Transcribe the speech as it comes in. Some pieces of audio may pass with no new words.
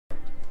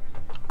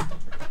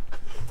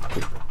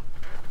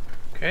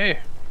Okay.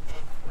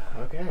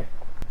 Okay.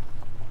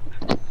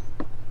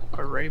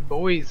 Alright,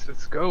 boys,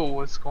 let's go.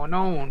 What's going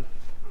on?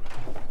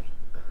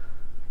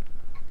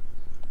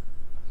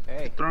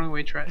 Hey. Throwing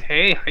away trash.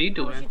 Hey, how you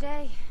How was doing? your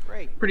day?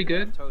 Great. Pretty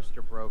good. The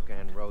toaster broke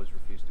and Rose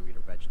refused to eat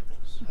her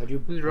vegetables. How'd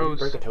you Who's Rose?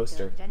 break a Go to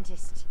toaster? the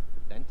dentist.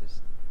 The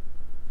dentist?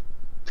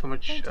 So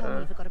much, Don't tell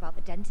me you forgot about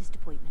the dentist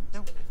appointment.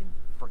 No, I didn't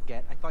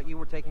forget. I thought you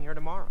were taking her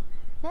tomorrow.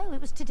 No,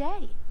 it was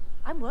today.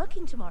 I'm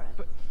working tomorrow.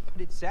 But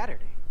it's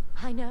Saturday.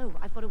 I know.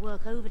 I've got to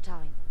work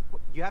overtime.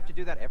 What, you have to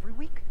do that every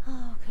week?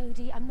 Oh,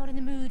 Cody, I'm not in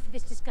the mood for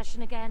this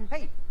discussion again.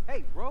 Hey,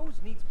 Rose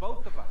needs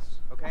both of us,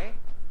 okay?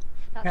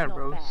 That's Yeah, not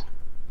Rose. fair.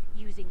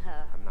 Using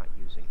her. I'm not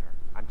using her.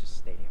 I'm just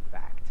stating a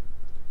fact.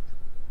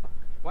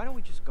 Why don't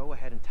we just go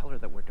ahead and tell her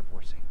that we're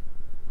divorcing?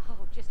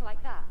 Oh, just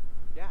like that?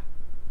 Yeah.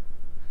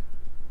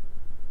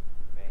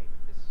 Babe,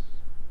 this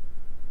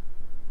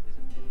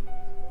isn't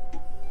it.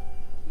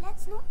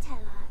 Let's not tell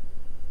her.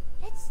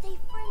 Let's stay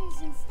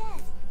friends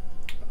instead.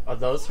 Are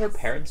those her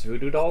parents'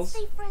 voodoo Let's dolls?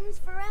 stay friends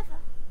forever.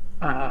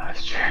 I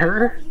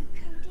sure. love you,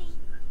 Cody.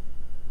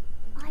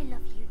 I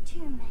love you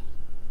too, May.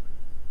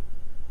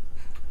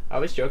 I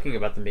was joking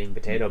about them being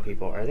potato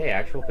people. Are they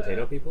actual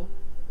potato people?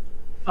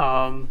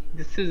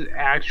 This is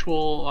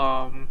actual,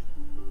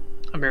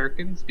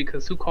 Americans,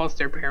 because who calls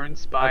their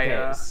parents by,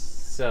 Okay,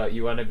 so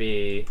you want to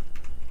be...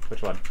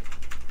 Which one?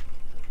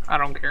 I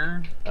don't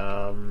care.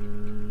 I'll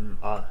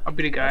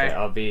be the guy.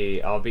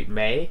 Okay, I'll be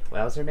May.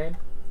 What was her name?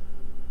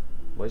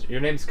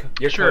 Your name's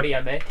you're Sure. Cody,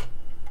 I'm May.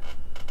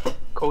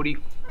 Cody.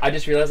 I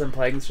just realized I'm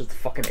playing this with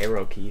fucking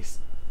arrow keys.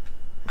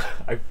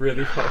 I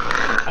really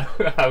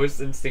I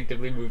was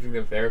instinctively moving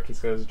the arrow keys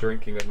because I was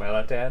drinking with my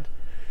left hand.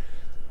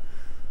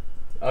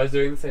 I was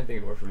doing the same thing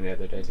in Warframe the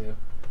other day too.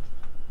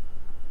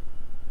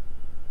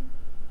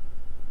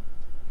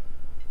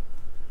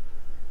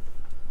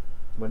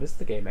 When does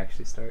the game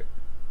actually start?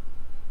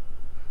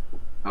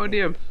 Oh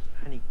dear.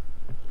 Honey,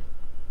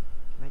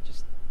 can I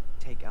just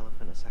take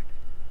Elephant a sec?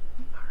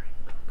 Alright.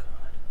 Oh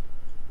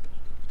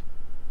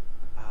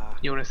god.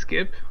 You wanna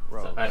skip?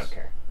 Rose. I don't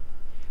care.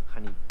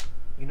 Honey,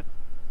 you know...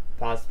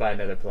 Paused by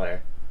another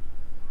player.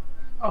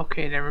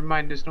 Okay, never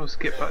mind. There's no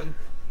skip button.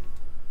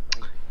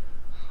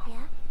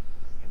 Yeah?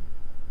 And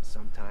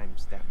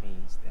sometimes that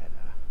means that,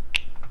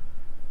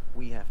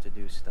 we have to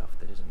do stuff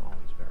that isn't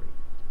always very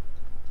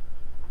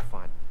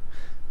fun.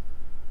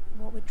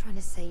 What we're trying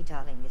to say,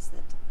 darling, is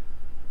that...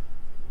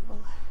 Well...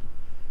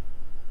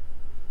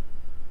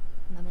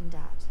 Mum and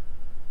Dad...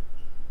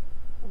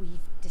 We've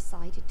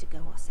decided to go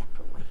our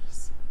separate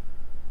ways.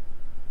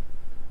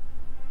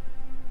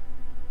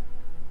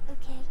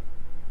 Okay.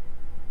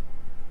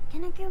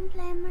 Can I go and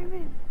play in my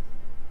room?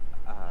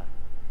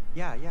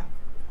 Yeah,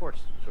 of course,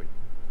 sweet.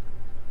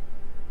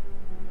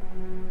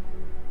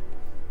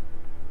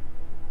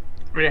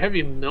 Are they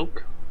having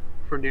milk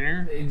for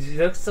dinner? It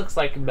looks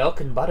like milk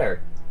and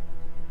butter.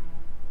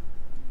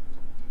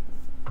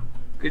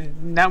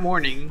 Good, that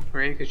morning,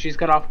 right? Because she's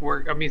got off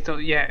work. I mean, so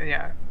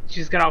yeah.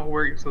 She's got off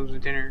work, so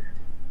it's dinner.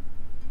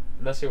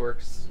 Unless he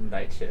works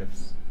night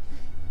shifts.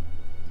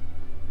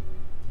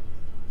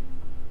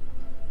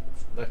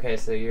 Okay,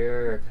 so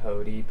you're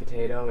Cody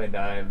Potato and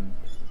I'm...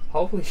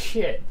 Holy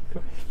shit!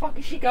 Where the fuck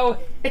is she going?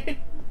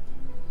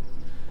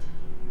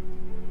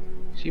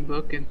 She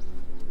booking.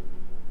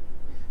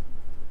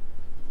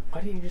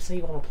 Why didn't you just say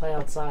you want to play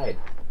outside?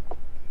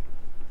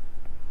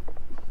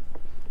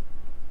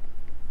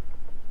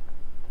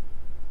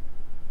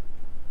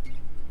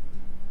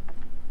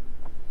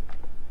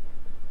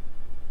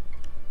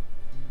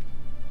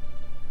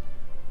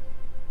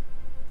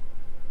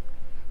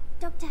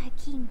 Dr.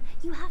 Hakim,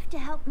 you have to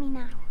help me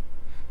now.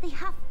 They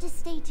have to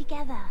stay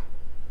together.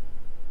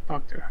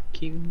 Dr.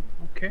 Hakim.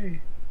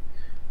 Okay.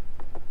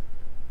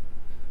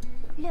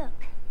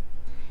 Look,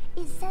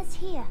 it says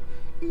here,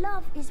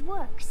 love is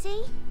work,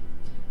 see?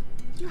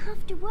 You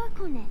have to work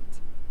on it.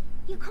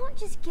 You can't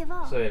just give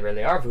up. So they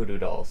really are voodoo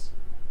dolls.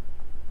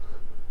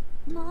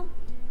 Mom,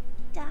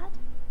 Dad,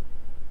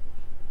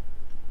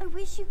 I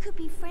wish you could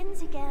be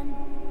friends again.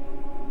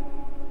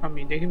 I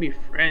mean, they can be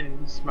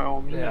friends by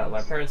all means. Yeah,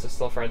 my parents are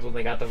still friends when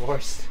they got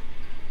divorced.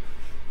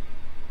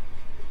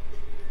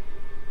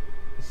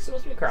 Is she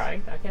supposed to be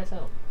crying? I can't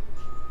tell.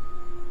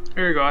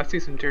 There we go. I see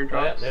some Oh, yeah,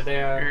 teardrops. there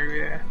they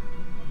are.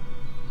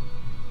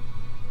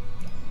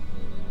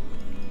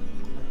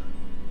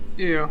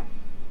 Yeah.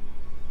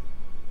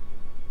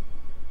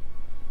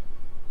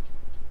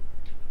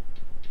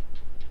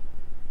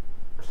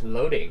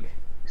 Loading.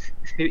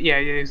 Yeah.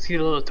 You see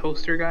the little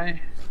toaster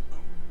guy?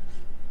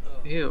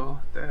 Ew.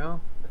 What the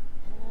hell?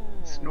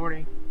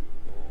 Snorting.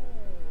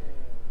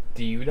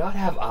 Do you not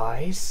have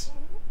eyes?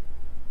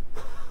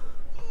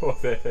 Oh,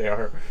 there they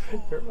are.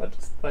 They're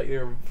just like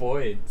they're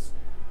voids.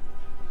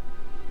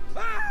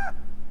 Ah!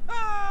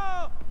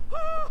 Oh!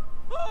 Oh!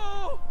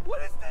 Oh!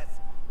 What is this?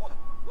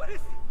 What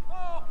is...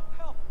 Oh,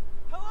 help!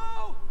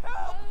 Hello!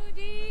 Help!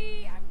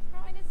 Cody, I'm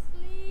trying to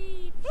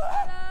sleep.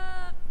 Shut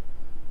up.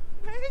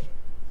 May?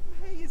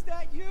 May, is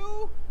that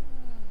you?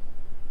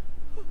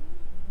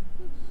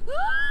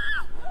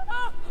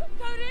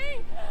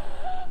 Cody!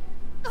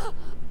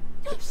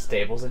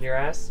 staples in your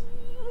ass?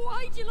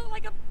 Why do you look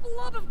like a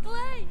blob of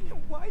clay?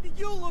 Why do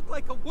you look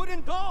like a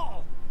wooden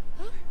doll?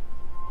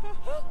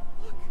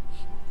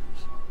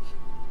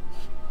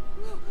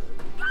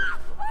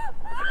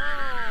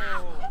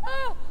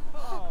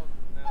 Oh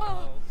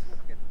no! Look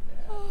at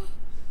that.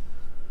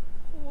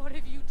 What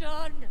have you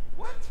done?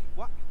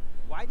 What?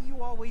 Why do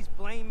you always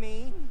blame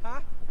me?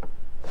 Huh?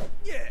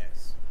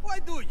 Yes. Why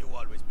do you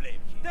always blame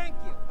him? Thank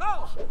you.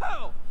 Oh!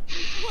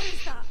 What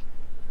is that?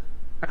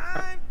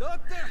 I'm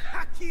Dr.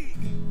 Haki,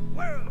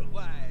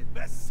 worldwide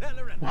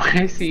bestseller and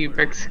Why is he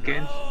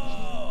Mexican?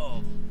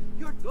 Oh,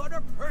 your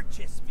daughter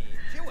purchased me.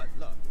 She was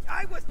lucky.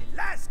 I was the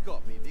last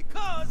copy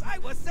because I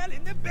was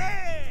selling the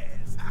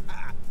best.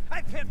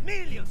 I've helped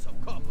millions of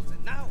couples,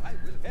 and now I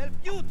will help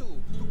you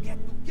two to get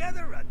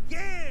together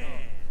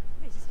again.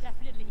 This is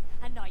definitely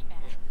a nightmare.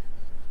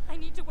 I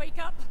need to wake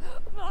up.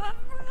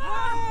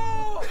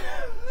 No!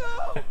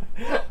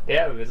 No!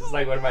 Yeah, this is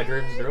like one of my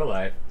dreams in real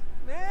life.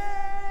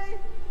 May!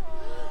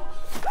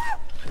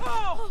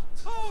 Oh,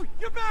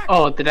 you're back!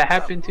 Oh, did that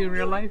happen to you in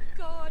real life?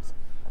 God,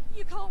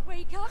 you can't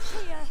wake up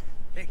here.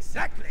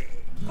 Exactly.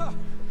 Huh.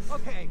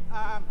 Okay,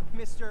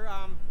 Mr.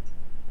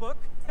 Book.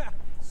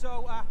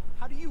 So,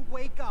 how do you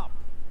wake up?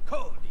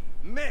 Cody,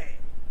 May,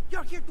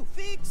 you're here to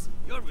fix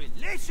your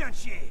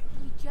relationship.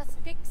 We just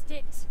fixed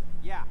it.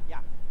 Yeah.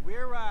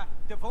 We're,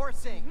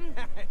 divorcing.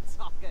 It's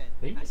all good.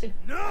 Are you missing?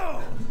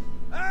 No!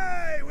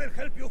 I will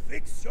help you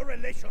fix your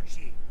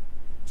relationship.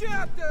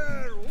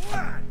 Chapter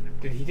 1.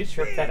 Did he just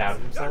rip that out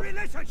of Fix your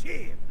himself?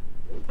 relationship.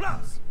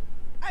 Plus,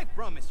 I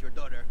promise your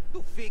daughter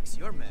to fix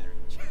your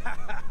marriage.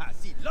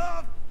 See,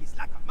 love is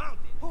like a mountain.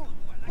 Oh,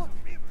 Like a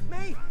river.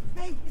 May,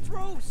 it's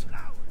Rose.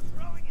 Flowers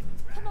growing in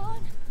the Come ground.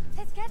 on,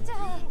 let's get to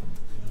her.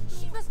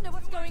 She must know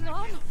what's going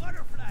on. Little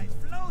butterflies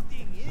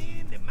floating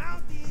in the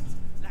mountains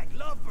like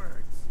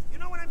lovebirds. You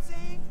know what I'm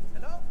saying?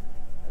 Hello?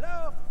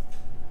 Hello?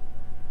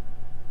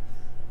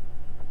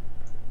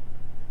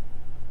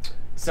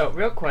 So,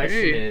 real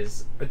question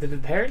is, did the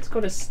parents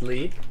go to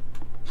sleep?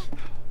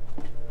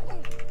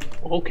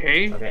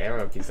 Okay. Okay,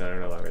 arrow keys are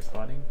no longer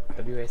responding.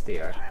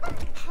 WSDR.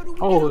 How do we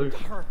Oh. get up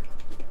to her?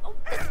 Oh,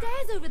 the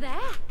stairs over there.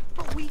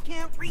 But we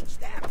can't reach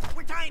them.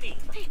 We're tiny.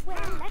 Well,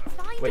 let's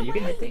find Wait, a you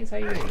can way. hit things? How are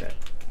you doing that?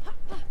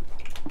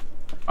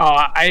 Oh,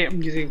 I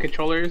am using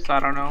controllers. I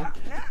don't know.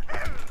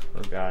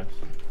 Oh god.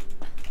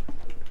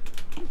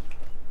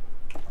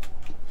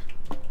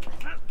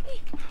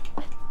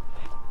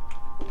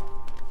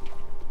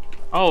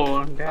 Oh,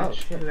 Oh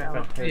dash. shit.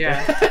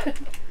 Yeah.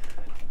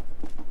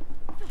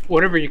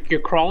 Whatever you're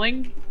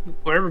crawling,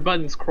 whatever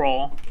buttons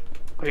crawl.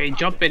 Okay,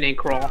 jump in and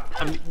crawl.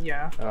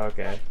 Yeah. Oh,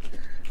 okay.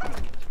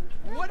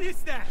 What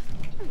is that?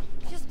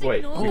 Just Wait.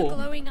 ignore Oh. the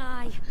glowing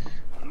eye.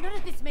 None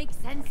of this makes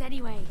sense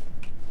anyway.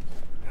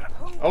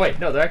 Oh wait,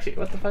 no, they're actually.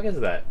 What the fuck is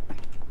that?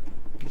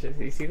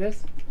 You see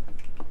this?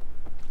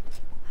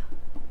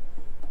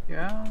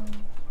 Yeah.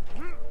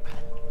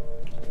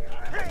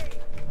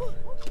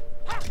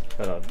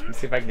 Hold on. Let's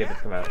see if I can get it to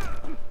come out.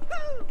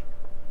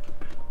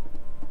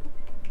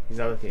 He's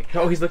not looking.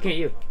 Oh, he's looking at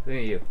you. Looking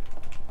at you.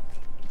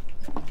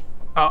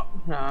 Oh,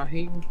 no,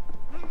 he.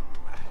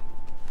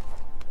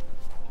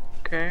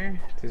 Okay.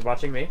 He's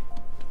watching me.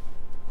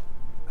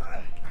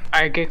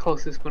 I get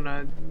close, it's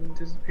gonna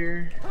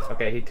disappear.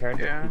 Okay, he turned.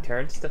 Yeah. He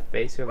turns to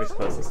face whoever's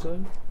closest to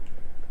him.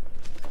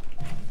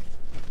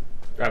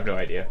 I have no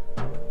idea.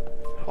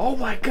 Oh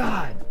my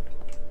god!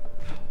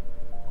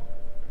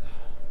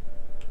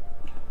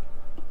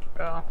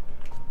 Oh.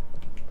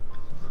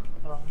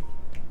 Oh.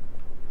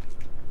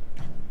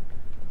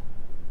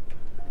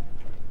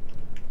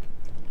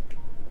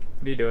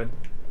 What are you doing?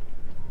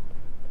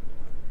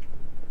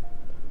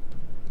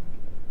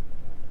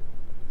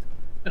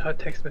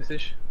 Text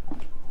message.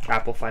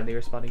 Apple finally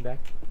responding back.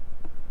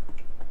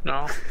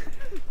 No.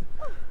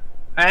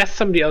 I asked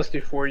somebody else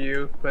before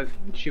you, but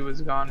she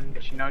was gone.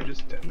 She now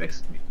just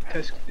texted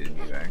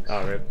me back.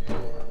 Oh, rip.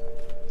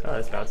 Oh,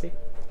 that's bouncy.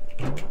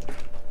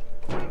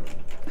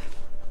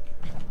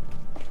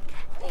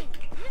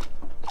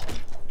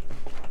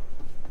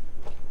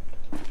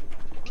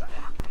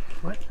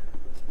 What?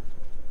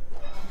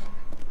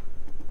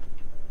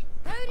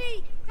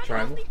 Cody, come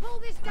Triangle? help me pull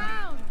this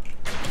down.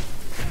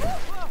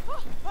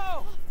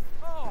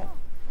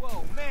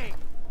 Whoa,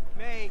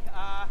 May,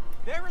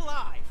 they're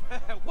alive.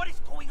 What is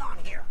going on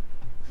here?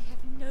 I have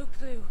no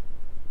clue.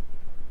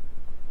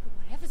 But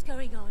whatever's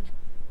going on,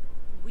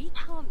 we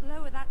can't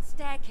lower that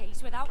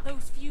staircase without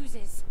those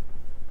fuses.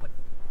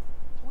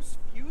 Those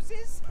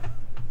fuses?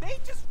 They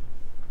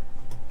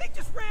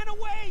just ran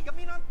away. I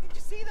mean, did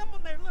you see them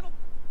on their little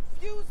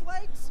fuse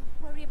legs?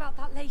 Worry about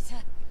that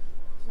later.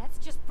 Let's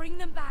just bring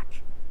them back.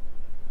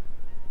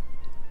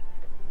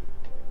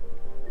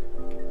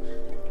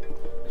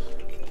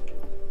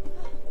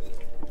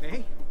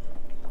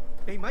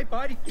 May, my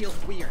body feels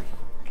weird.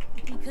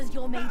 Because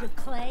you're made of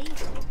clay?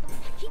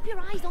 Keep your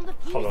eyes on the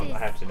fuses. Hold on, I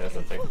have to know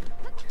something.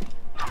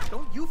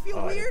 Don't you feel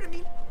Oh, weird? I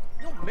mean,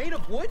 you're made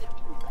of wood?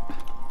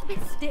 A bit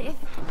stiff.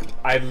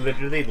 I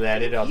literally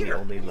landed on the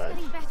only It's ledge.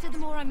 getting better the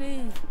more I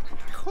move.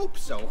 I hope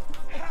so.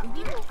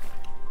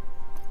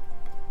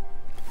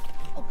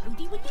 Oh,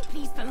 Cody, will you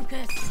please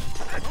focus?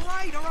 All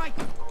right, all right.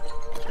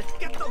 Let's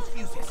get those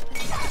fuses.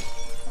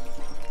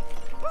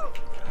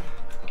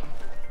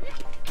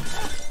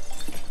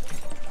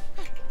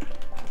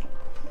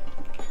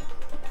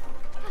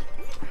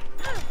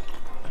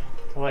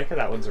 I like how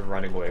that one's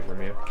running away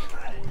from you.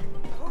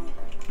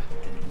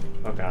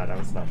 Oh god, I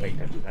was not paying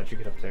attention. How'd you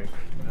get up there?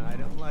 I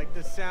don't like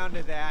the sound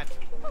of that.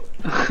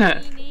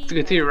 It's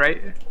good to you,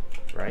 right?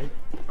 Right?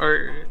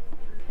 Or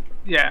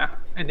yeah,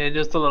 and then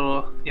just a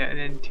little and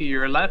then to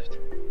your left,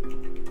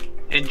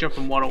 and jump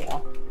from wall to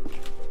wall.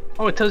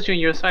 Oh, it tells you on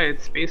your side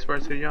it's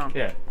spacebar to jump.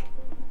 Yeah.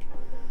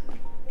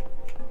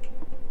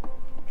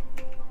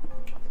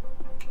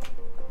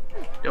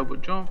 Double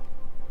jump.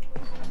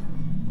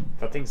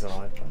 That thing's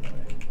alive, by the way.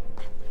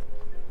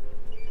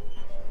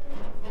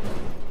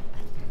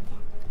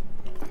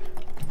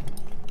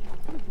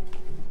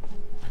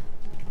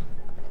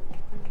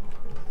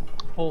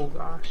 Oh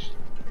gosh.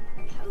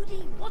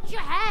 Cody, watch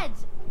your head!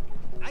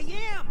 I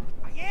am.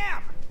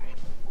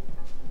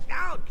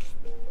 Ouch.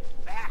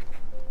 Back.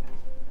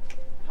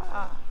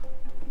 Ah.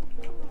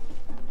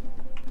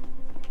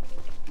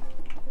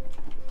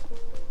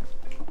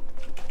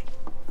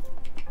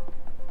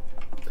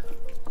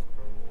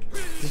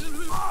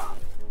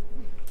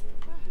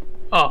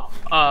 Oh,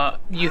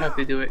 you have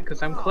to do it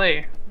because I'm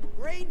Clay,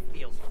 Brain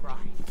feels fried.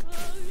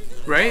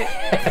 right?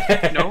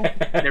 No,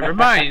 never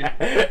mind.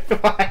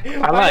 Why is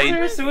lied.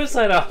 there a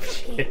suicide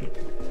option?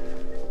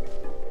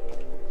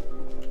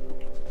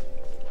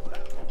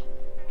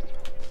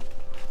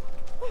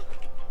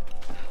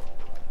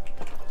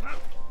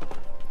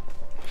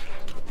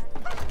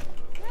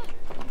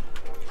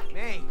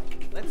 May,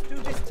 let's do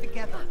this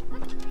together.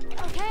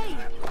 Okay,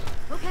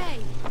 okay.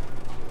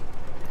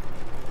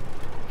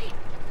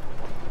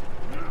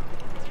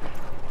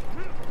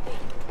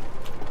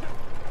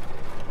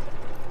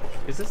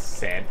 Is this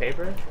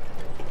sandpaper?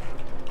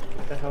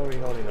 What the hell are we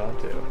holding on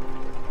to?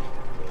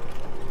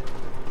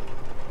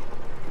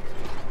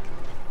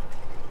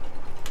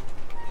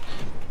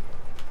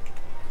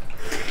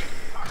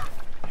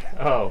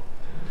 Oh.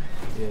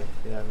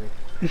 Yeah,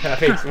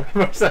 that makes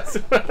more sense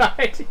than what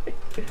I did.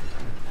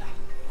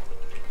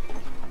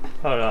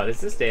 Hold on,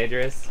 is this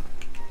dangerous?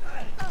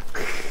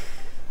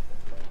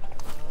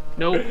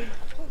 Nope.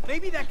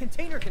 Maybe that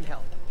container can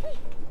help.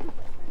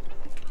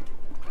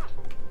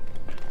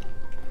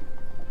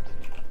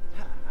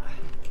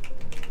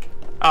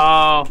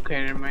 Oh,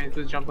 okay, never mind.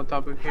 Let's jump on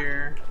top of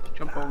here.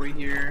 Jump over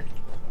here.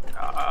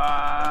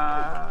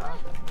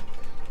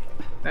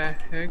 The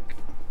heck?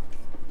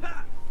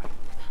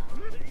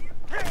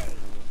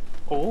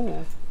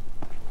 Oh.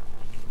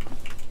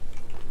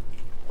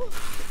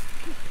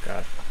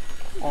 God.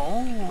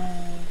 Oh.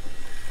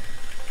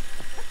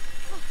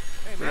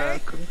 Hey, May,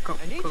 Come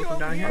I need you over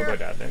down I'll here. go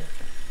down there.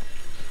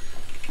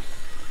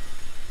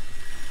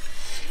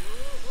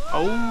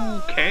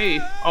 Okay.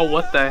 Oh,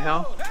 what the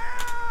hell?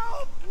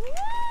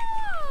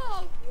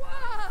 Whoa!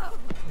 Whoa!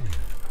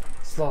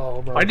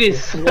 Slow motion. Why did it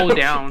slow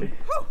down?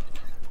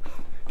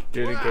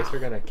 Dude, in case we're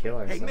gonna kill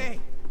Hey, ourselves. May,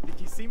 did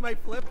you see my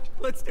flip?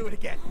 Let's do it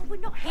again. Oh, we're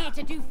not here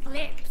to do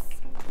flips.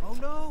 Oh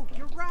no,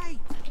 you're right.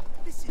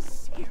 This is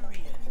serious.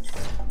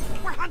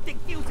 We're hunting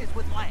fuses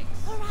with legs.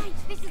 All right,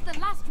 this is the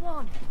last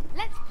one.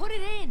 Let's put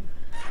it in.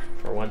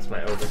 For once,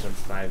 my Overton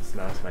Spies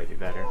mouse might be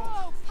better.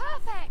 Oh,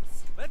 perfect.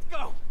 Let's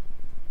go.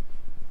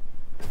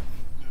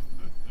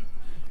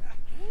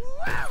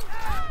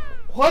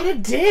 What a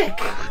dick!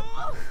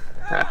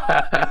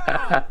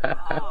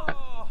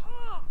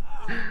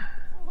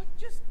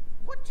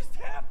 What just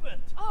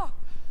happened? Oh,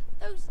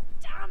 those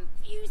damn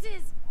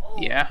fuses. Oh.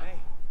 Yeah. May,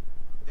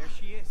 there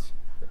she is.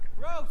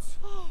 Rose.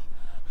 Oh.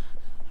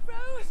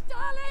 Rose,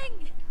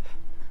 darling.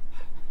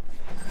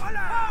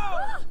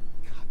 Hello.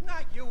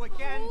 Not you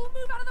again. Oh,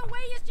 move out of the way,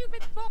 you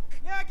stupid book.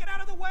 Yeah, get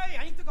out of the way.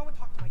 I need to go and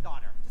talk to my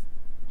daughter.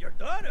 Your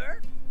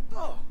daughter?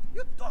 Oh,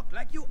 you talk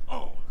like you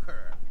own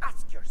her.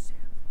 Ask yourself,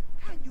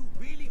 can you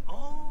really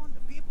own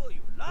the people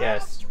you love?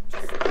 Yes.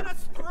 Just want a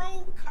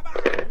stroke? Come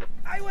on.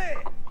 I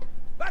will.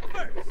 But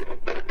first,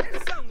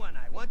 there's someone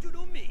I want you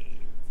to meet.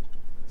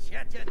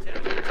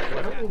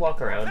 Why don't we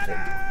walk around him?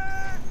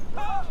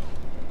 Oh,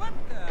 what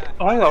the?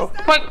 Oh, hello. is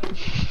that? What?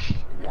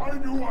 Why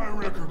do I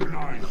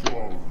recognize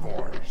your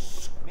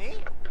voice? Me?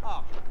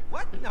 Oh,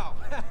 what? No.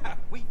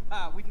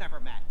 we've never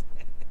met.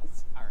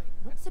 Sorry.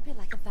 Looks a bit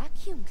like a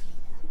vacuum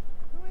cleaner.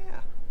 Oh,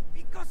 yeah.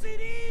 Because it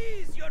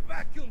is your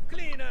vacuum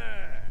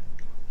cleaner.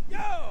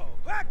 Yo,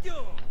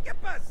 vacuum, ¿qué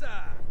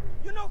pasa?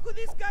 You know who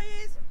this guy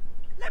is?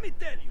 Let me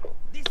tell you,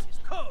 this is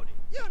Cody.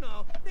 You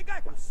know, the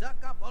guy who suck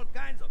up all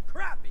kinds of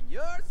crap in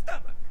your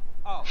stomach.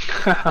 Oh,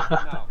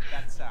 no,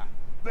 that's,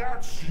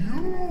 That's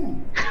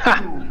you!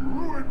 You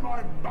ruined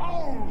my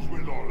bowels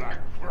with all that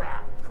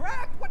crap!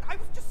 Crack? What? I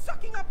was just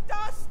sucking up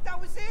dust. That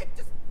was it.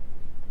 Just.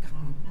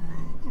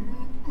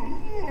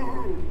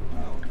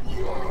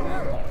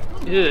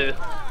 Yeah.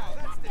 Oh,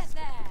 that's Get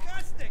there.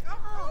 disgusting.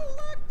 Oh,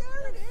 look,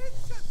 there it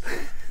is.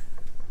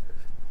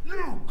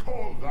 You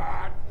call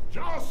that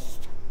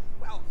just?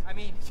 Well, I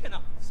mean, you know,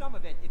 some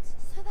of it, it's.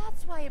 So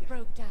that's why it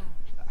broke down.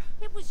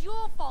 It was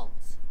your fault.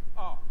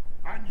 Oh,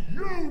 And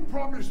you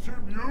promised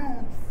him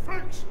you'd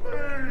fix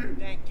me!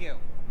 thank you.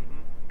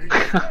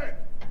 Instead,